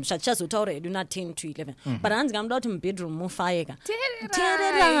mubedroom zvachazotaura hedu na 10 to 11 but hanzi kana muda kuti mubedroom mufayeka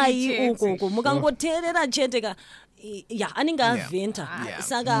teererai ukoko mukangoteerera chete ka anenge avhenta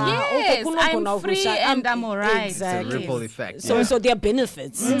saka Yes, kunogona I'm free and I'm alright. Exactly. The ripple effect. So there are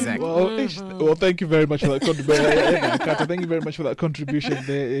benefits. Exactly. Well, thank you very much for that contribution. Kata, thank you very much for that contribution.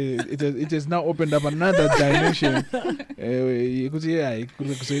 It has now opened up another dimension.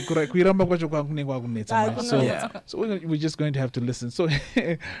 So we're just going to have to listen. So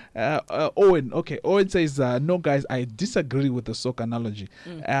Owen, okay. Owen says, no guys, I disagree with the sock analogy.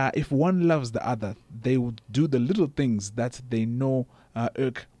 If one loves the other, they would do the little things that they know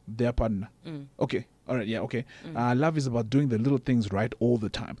irk their partner. Okay. All right. Yeah. Okay. Love is about doing the little things right all the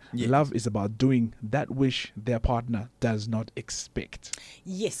time. Yes. Love is about doing that which their partner does not expect.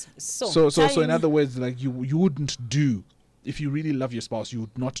 Yes. So in other words, like you wouldn't do, if you really love your spouse, you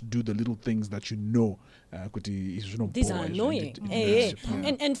would not do the little things that you know. These are annoying.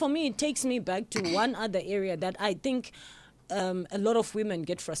 And for me, it takes me back to one other area that I think a lot of women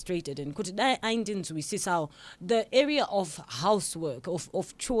get frustrated in. We see how the area of housework,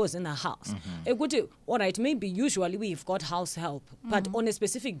 of chores in the house. All right, maybe usually we've got house help, but on a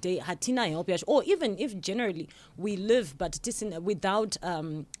specific day, hatina help, or even if generally we live but without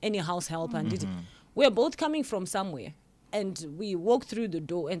any house help, and we're both coming from somewhere, and we walk through the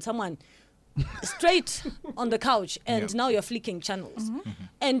door, and someone straight on the couch, and now you're flicking channels.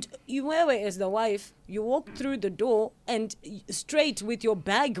 And you, as the wife, you walk through the door and straight with your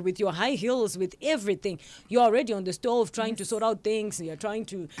bag, with your high heels, with everything. You're already on the stove trying to sort out things. You're trying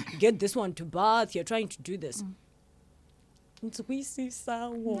to get this one to bath. You're trying to do this. I'll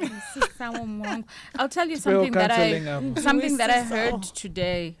tell you something that I heard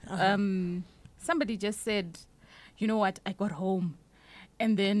today. Somebody just said, you know what, I got home,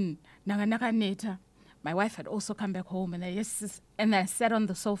 and then Neta, my wife had also come back home, and I sat on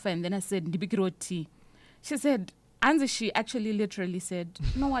the sofa, and then I said, Ndibikiro tea. She said, and she actually literally said,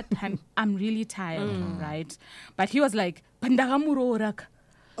 you know what, I'm really tired, right? But he was like, Pandagamurorak.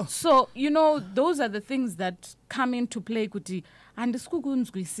 So, you know, those are the things that come into play, Kuti. And Exactly.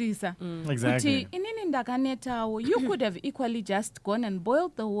 You could have equally just gone and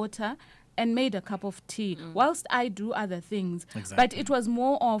boiled the water and made a cup of tea whilst I do other things. Exactly. But it was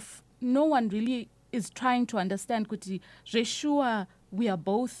more of no one really is trying to understand, Kuti, Reshua, we are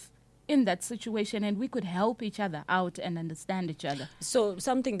both in that situation and we could help each other out and understand each other. So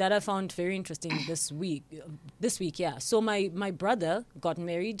something that I found very interesting this week, yeah. So my brother got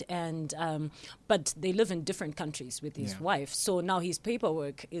married, and but they live in different countries with his wife. So now his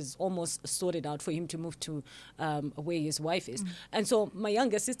paperwork is almost sorted out for him to move to where his wife is. And so my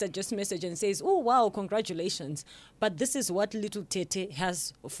younger sister just messaged and says, "Oh wow, congratulations! But this is what little Tete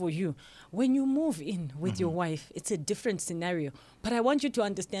has for you. When you move in with your wife, it's a different scenario. But I want you to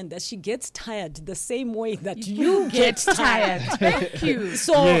understand that she gets tired the same way that you get tired." Thank you.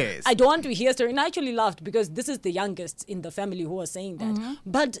 So Yes. I don't want to hear story. And I actually laughed because this is the youngest in the family who was saying that.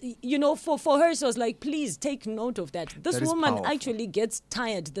 But, you know, for her, she was like, please take note of that. This That is woman powerful. actually gets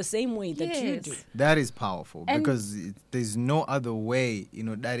tired the same way that you do. That is powerful, And- because there's no other way, you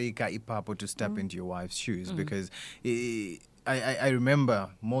know, Darika Ipapo to step into your wife's shoes. Because I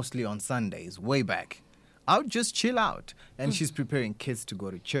remember mostly on Sundays, way back, I would just chill out, and she's preparing kids to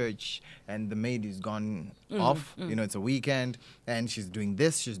go to church, and the maid is gone off, you know, it's a weekend, and she's doing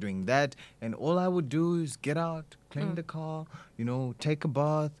this, she's doing that, and all I would do is get out, clean the car, you know, take a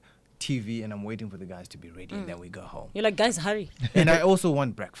bath, TV, and I'm waiting for the guys to be ready, and then we go home. You're like, guys, hurry. And I also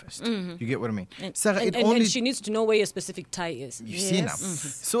want breakfast. You get what I mean? Sarah, And she needs to know where your specific tie is. You see now.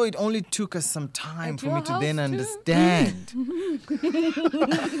 So it only took us some time At for me your to then house understand.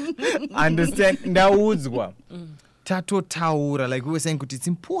 Understand. Ndaudzwa. Tato taura, like we were saying, it's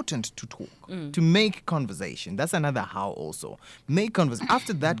important to talk, to make conversation. That's another how also. Make conversation.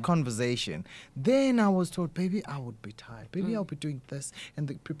 After that conversation, then I was told, baby, I would be tired. Baby, I'll be doing this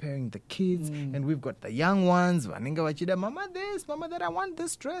and preparing the kids. And we've got the young ones. Vaninga wachida, mama this, mama that, I want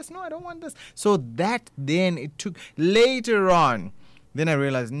this dress. No, I don't want this. So that then it took later on. Then I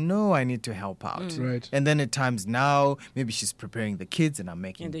realized, no, I need to help out. Right. And then at times now, maybe she's preparing the kids and I'm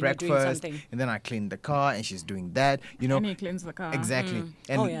making And then you're doing breakfast. something. And then I clean the car and she's doing that. You know, And he cleans the car. exactly.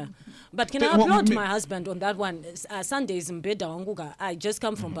 And Oh yeah, but can They I want applaud me- my husband on that one? Sundays in bed, I just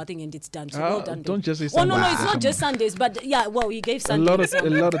come from bathing and it's done. So well done. Don't babe. just say Oh no, Sundays. it's not just Sundays, but yeah. Well, he gave a Sundays.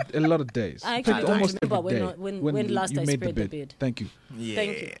 lot of days. I actually In fact, don't almost remember every when- day when last you I made spread the bed. Thank you. yeah.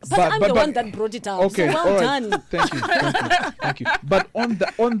 Thank you. But, But- I'm but- the but- one that brought it out. Okay, So well all right. done. Thank you, thank you. But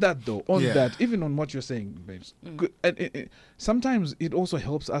on that though, Yeah. that, even on what you're saying, babes, good, and sometimes it also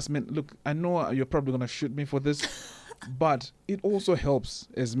helps us men. Look, I know you're probably gonna shoot me for this, but it also helps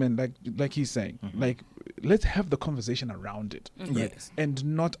as men, like he's saying, like let's have the conversation around it, Yes. and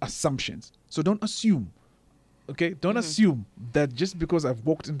not assumptions. So don't assume. Okay, don't assume that just because I've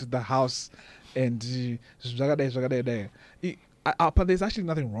walked into the house and but there's actually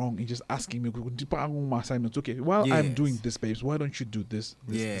nothing wrong in just asking me assignments. Okay, while I'm Yes. doing this, babes, why don't you do this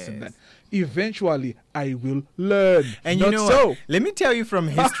and that? Yes. Eventually, I will learn. And not you know so. what? Let me tell you from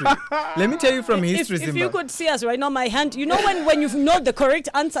history. If you Simba. could see us right now, my hand. You know when you know the correct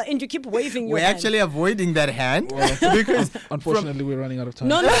answer and you keep waving your We're hand. actually avoiding that hand because Unfortunately, we're running out of time.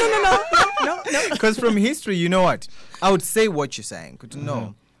 No. because from history, you know what? I would say what you're saying. Good to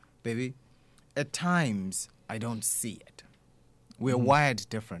know, baby. At times, I don't see it. We're wired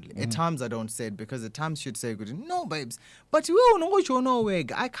differently. At times, I don't say it because at times you'd say, good, no, babes, but we don't know what you know.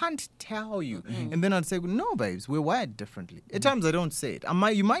 I can't tell you. And then I'd say, no, babes, we're wired differently. At times, I don't say it.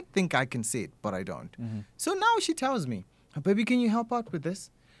 You might think I can say it, but I don't. So now she tells me, baby, can you help out with this?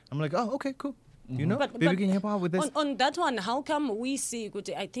 I'm like, oh, okay, cool. You know, But- baby, but can you help out with this? On that one, how come we see?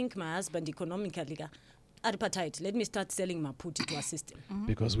 I think my husband economically. Appetite. Let me start selling my putty to assist him.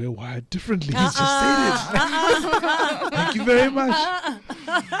 Because we're wired differently. He's just said it. Thank you very much.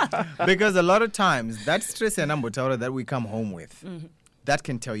 Because a lot of times that stress and ambotara that we come home with, that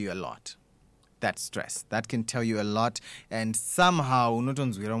can tell you a lot. That stress, that can tell you a lot. And somehow, not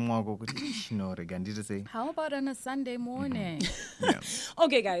on say, How about on a Sunday morning? yeah.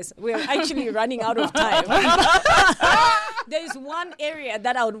 Okay, guys, we're actually running out of time. There's one area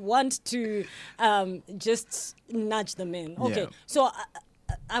that I would want to just nudge them in. Okay, Yeah. so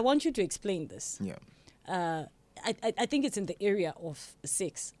I want you to explain this. Yeah. I think it's in the area of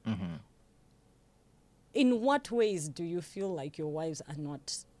sex. In what ways do you feel like your wives are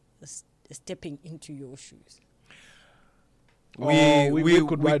not stepping into your shoes? We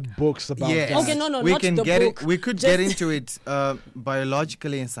could write books about Yes. that. Okay, no, we not can the get book. it. We could Just- get into it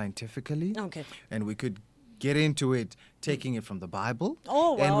biologically and scientifically. Okay. And we could get into it taking it from the Bible.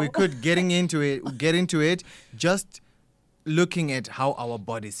 Oh, And we wow. could get into it just looking at how our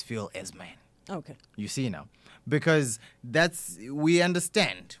bodies feel as men. Okay. You see now, because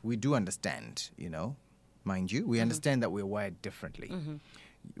we do understand, mind you, we understand that we're wired differently.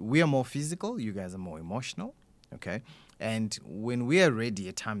 We are more physical, you guys are more emotional, okay? And when we are ready,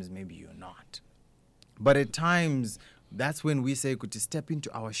 at times maybe you're not. But at times, that's when we say to step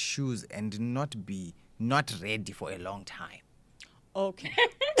into our shoes and not ready for a long time. Okay.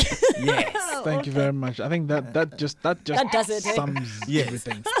 Yes. Thank you very much. I think that just That does it, eh? sums Yes.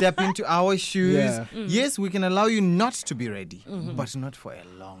 everything. Step into our shoes. Yeah. Yes, we can allow you not to be ready, but not for a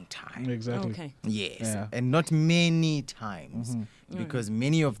long time. Exactly. Okay. Yes. Yeah. And not many times, because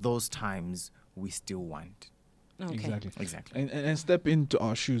many of those times we still want. Okay. Exactly. Exactly. And step into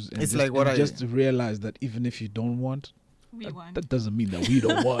our shoes. And It's just, like what and I- just realize that even if you don't want, We want. that doesn't mean that we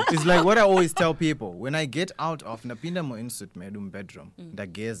don't want. It's like what I always tell people. When I get out of Napinda mo insert medum bedroom,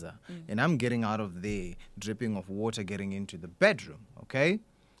 Dageza, and I'm getting out of there, dripping of water getting into the bedroom, okay?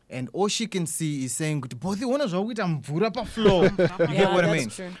 And all she can see is saying, "Both one is with mvura pa floor." You get Yeah, what I that's mean?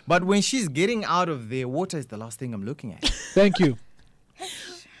 true. But when she's getting out of there, water is the last thing I'm looking at. Thank you.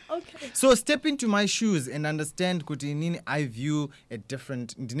 Okay. So step into my shoes and understand kuti I view a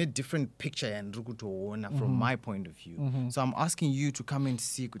different picture and from my point of view. So I'm asking you to come and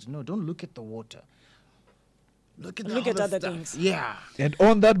see kuti, no, don't look at the water. Look at other stuff. things. Yeah. And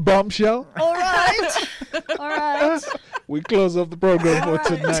on that bombshell, All right. All right. we close off the program for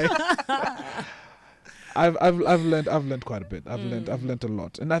tonight. I've learned quite a bit. I've learned a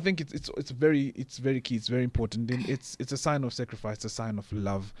lot, and I think it's very key. It's very important. And it's a sign of sacrifice. It's a sign of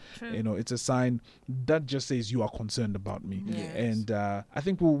love. True. It's a sign that just says you are concerned about me. Yes. And I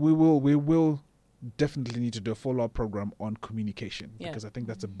think we will definitely need to do a follow-up program on communication, Yeah. because I think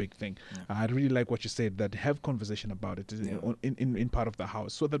that's a big thing. I really like what you said, that have conversation about it in part of the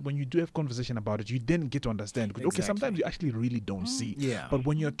house, so that when you do have conversation about it, you then get to understand. Okay, Exactly. sometimes you actually really don't see. Yeah. But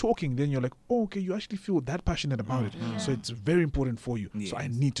when you're talking, then you're like, oh, okay, you actually feel that passionate about it. So it's very important for you. So I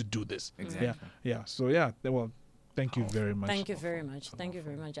Yes. need to do this. Exactly. Yeah. So yeah. Well, Thank you very much. Thank you very much. Thank you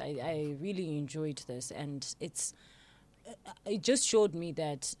very much. I really enjoyed this, and it just showed me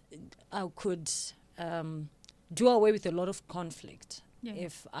that I could do away with a lot of conflict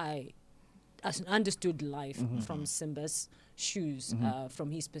if I understood life from Simba's shoes,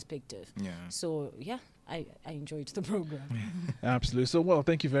 from his perspective. Yeah. So I enjoyed the program. Absolutely. So, well,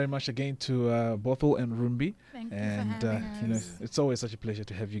 thank you very much again to Bothwell and Rumbi. Thank you And for having us. it's always such a pleasure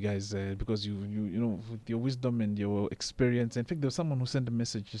to have you guys because you know, with your wisdom and your experience. In fact, there was someone who sent a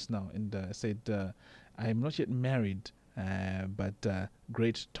message just now and said, "I am not yet married, but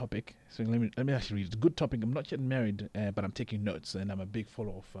great topic." So let me actually read it. Good topic. I'm not yet married, but I'm taking notes, and I'm a big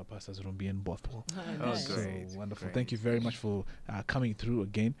follower of Pastors Rumbi and Bothwell. Nice. So Great, wonderful. great. Thank you very much for coming through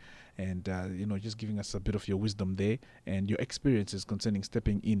again and just giving us a bit of your wisdom there and your experiences concerning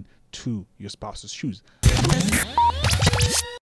stepping into your spouse's shoes.